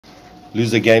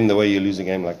lose a game the way you lose a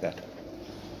game like that.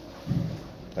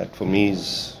 That for me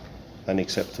is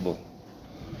unacceptable.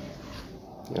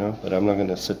 You know, but I'm not going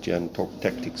to sit here and talk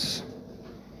tactics.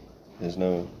 There's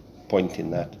no point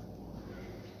in that.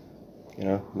 You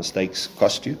know, mistakes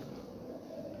cost you.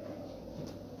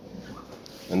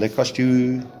 And they cost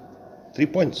you 3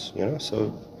 points, you know,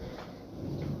 so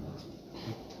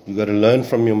you got to learn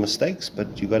from your mistakes,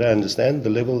 but you got to understand the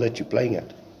level that you're playing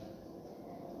at.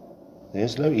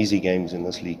 There's no easy games in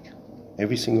this league.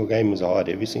 Every single game is hard.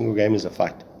 Every single game is a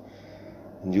fight.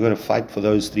 And you got to fight for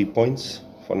those 3 points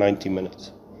for 90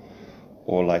 minutes.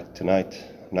 Or like tonight,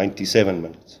 97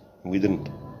 minutes. We didn't.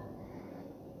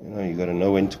 You know, you got to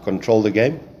know when to control the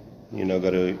game. You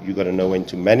got to know when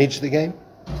to manage the game.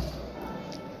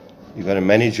 You got to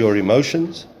manage your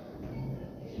emotions.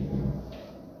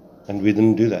 And we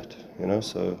didn't do that, you know,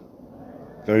 so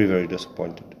very, very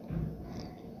disappointed.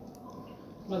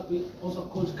 But we also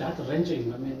coach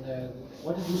gut-wrenching. I mean,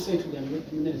 what did you say to them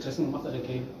in the dressing room after the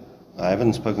game? I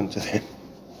haven't spoken to them.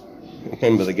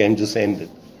 Remember, the game just ended.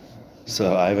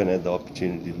 So I haven't had the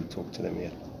opportunity to talk to them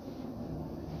yet.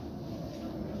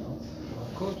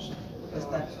 Coach, is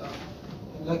that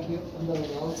lucky on the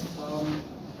results?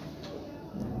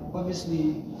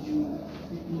 Obviously, you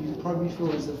probably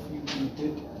feel as if you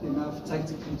did enough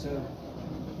tactically to have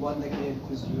won the game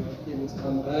because you were able to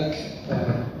come back.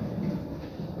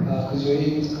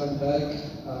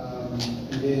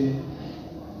 And then,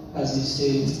 as you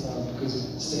said, because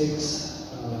of mistakes,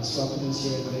 sloppiness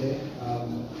here and there,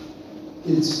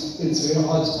 it's very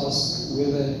hard to ask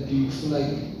whether do you feel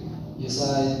like your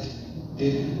side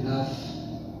did enough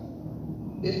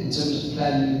in terms of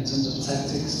planning, in terms of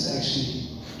tactics to actually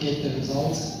get the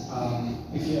result,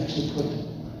 if you actually put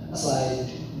aside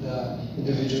the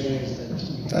individual areas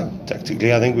that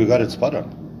tactically, I think we got it spot on.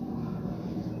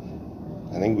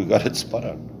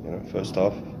 You know, first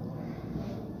off,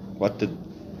 what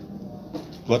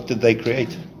did they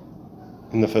create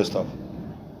in the first half?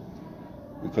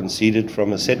 We conceded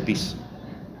from a set piece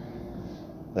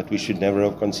that we should never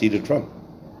have conceded from.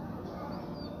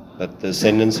 But the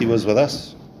ascendancy was with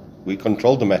us. We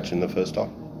controlled the match in the first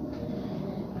half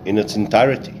in its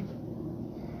entirety.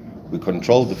 We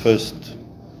controlled the first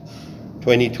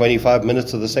 20-25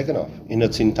 minutes of the second half in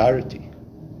its entirety.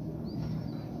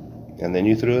 And then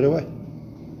you threw it away.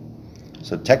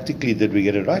 So tactically, did we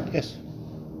get it right? Yes.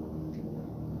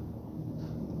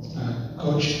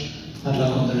 Coach, I'd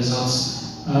luck on the results.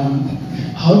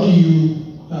 How do you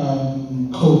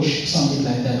coach something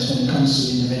like that when it comes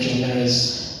to individual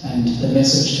errors and the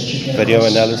message that you get? Video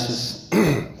analysis.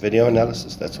 Video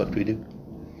analysis, that's what we do.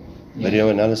 Yeah. Video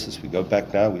analysis, we go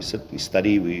back now, we sit, we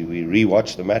study, we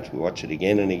re-watch the match, we watch it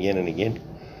again and again and again.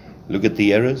 Look at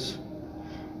the errors,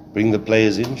 bring the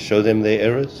players in, show them their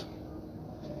errors,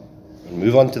 and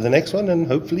move on to the next one, and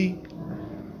hopefully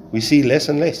we see less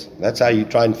and less. That's how you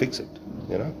try and fix it,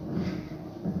 you know.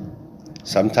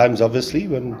 Sometimes, obviously,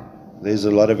 when there's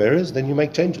a lot of errors, then you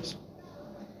make changes.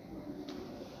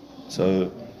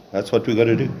 So that's what we got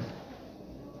to do.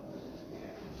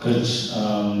 Coach,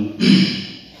 on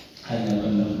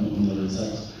the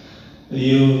results,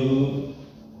 you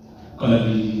gonna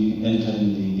be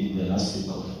entering the last week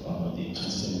of the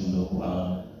transfer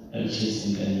window. Are you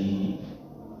chasing any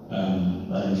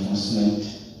reinforcement?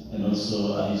 And also,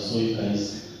 I saw you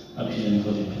guys appealing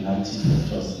for the penalty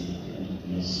towards the end of the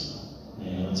match.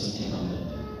 What's your take on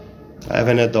that? I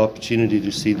haven't had the opportunity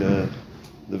to see the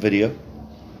video,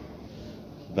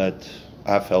 but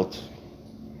I felt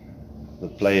the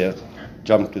player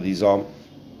jumped with his arm,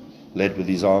 led with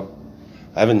his arm.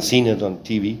 I haven't seen it on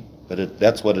TV, but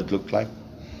that's what it looked like.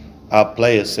 Our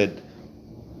player said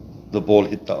the ball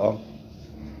hit the arm.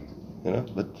 You know,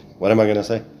 but what am I going to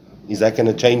say? Is that going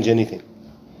to change anything?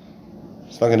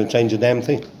 It's not going to change a damn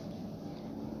thing.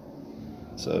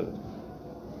 So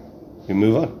we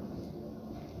move on.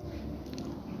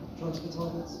 Transfer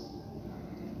targets?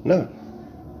 No.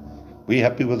 We're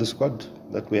happy with the squad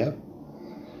that we have.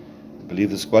 I believe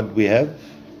the squad we have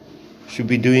should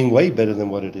be doing way better than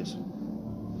what it is.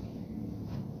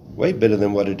 Way better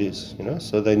than what it is, you know.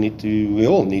 So we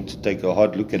all need to take a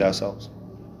hard look at ourselves.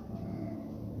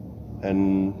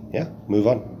 And yeah, move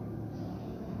on.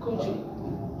 Coach,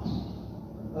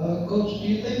 do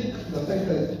you think the fact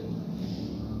that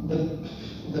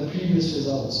the previous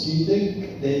results, do you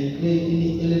think they play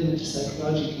any element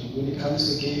psychologically when it comes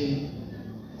to a game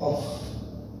of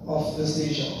this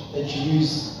nature that you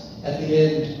use at the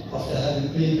end after having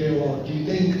played very well? Do you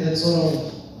think that sort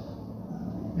of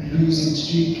losing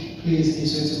streak plays a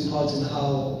certain part in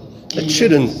how... It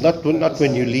shouldn't, not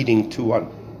when you're leading 2-1.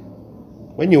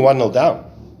 When you're 1-0 down,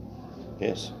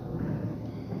 yes.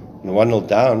 you're 1-0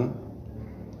 down,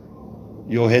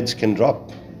 your heads can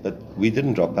drop. But we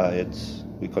didn't drop our heads.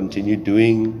 We continued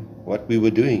doing what we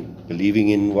were doing, believing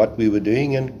in what we were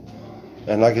doing,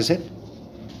 and like I said,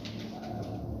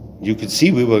 you could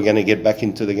see we were going to get back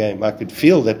into the game. I could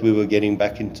feel that we were getting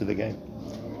back into the game.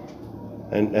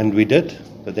 And we did.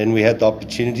 But then we had the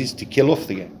opportunities to kill off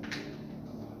the game.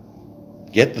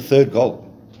 Get the third goal.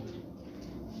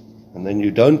 And then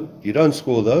you don't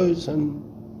score those, and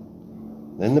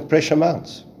then the pressure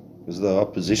mounts. Because the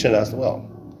opposition has, well,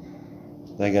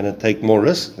 they're going to take more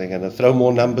risk. They're going to throw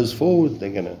more numbers forward.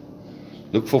 They're going to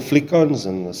look for flick-ons,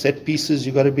 and the set pieces,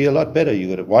 you've got to be a lot better.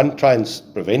 You've got to, one, try and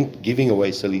prevent giving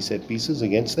away silly set pieces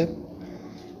against them.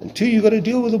 And two, you've got to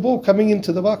deal with the ball coming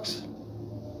into the box.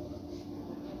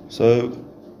 So,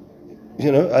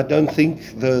 I don't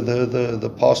think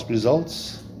the past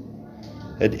results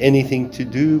had anything to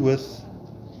do with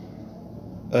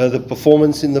the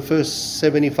performance in the first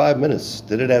 75 minutes.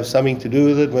 Did it have something to do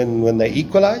with it when they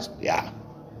equalized? Yeah,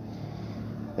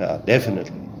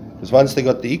 definitely. Because once they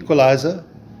got the equalizer,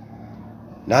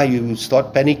 now you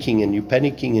start panicking and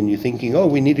you're thinking, oh,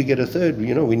 we need to get a third.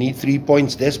 We need 3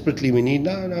 points desperately.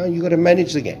 No, you got to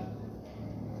manage the game.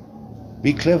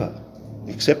 Be clever.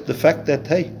 Accept the fact that,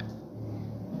 hey,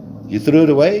 you threw it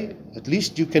away, at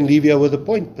least you can leave here with a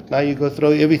point. But now you go throw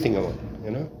everything away.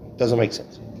 It doesn't make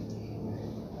sense.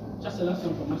 Just a last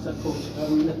one from Master Coach.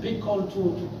 The big call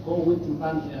to go with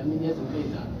Mbandle, he hasn't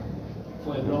played that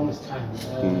for a longest time.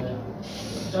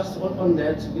 Just on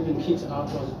that, giving kids out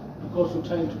was because we're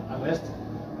trying to arrest,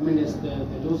 it's the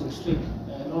losing streak.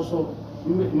 And also,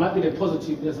 it might be the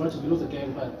positive, as much as we lose the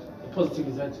game, but the positive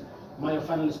is that Mayo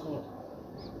finally scored.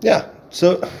 Yeah,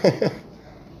 so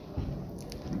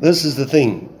this is the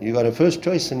thing. You got a first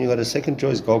choice and you got a second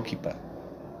choice goalkeeper.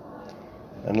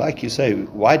 And like you say,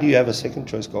 why do you have a second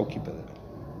choice goalkeeper there?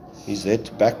 He's there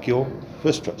to back your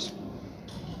first choice.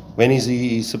 When is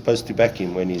he supposed to back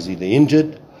him? When he's either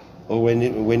injured or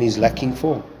when he's lacking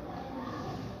form?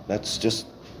 That's just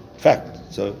fact.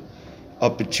 So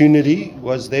opportunity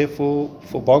was there for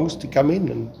Bongs to come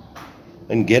in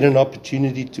and get an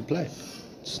opportunity to play.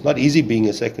 It's not easy being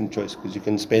a second choice because you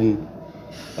can spend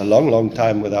a long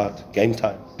time without game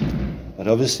time. But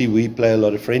obviously we play a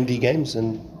lot of friendly games,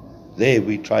 and there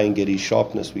we try and get his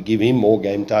sharpness. We give him more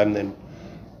game time than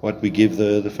what we give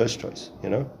the first choice,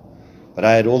 But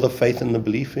I had all the faith and the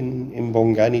belief in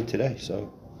Bongani today.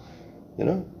 So,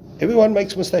 everyone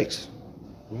makes mistakes.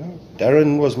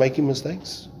 Darren was making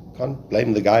mistakes. Can't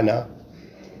blame the guy now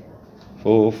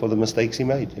for the mistakes he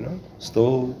made,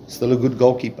 Still a good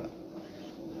goalkeeper.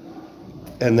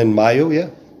 And then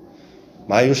Mayo,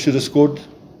 Mayo should have scored,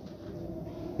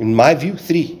 in my view,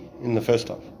 3 in the first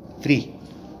half. 3.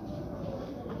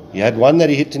 He had one that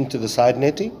he hit into the side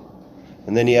netting,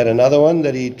 and then he had another one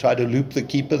that he tried to loop the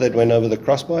keeper that went over the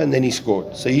crossbar, and then he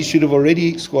scored. So he should have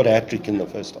already scored a hat-trick in the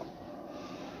first half.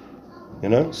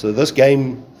 So this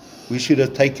game, we should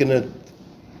have taken it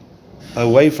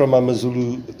away from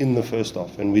AmaZulu in the first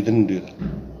half, and we didn't do that.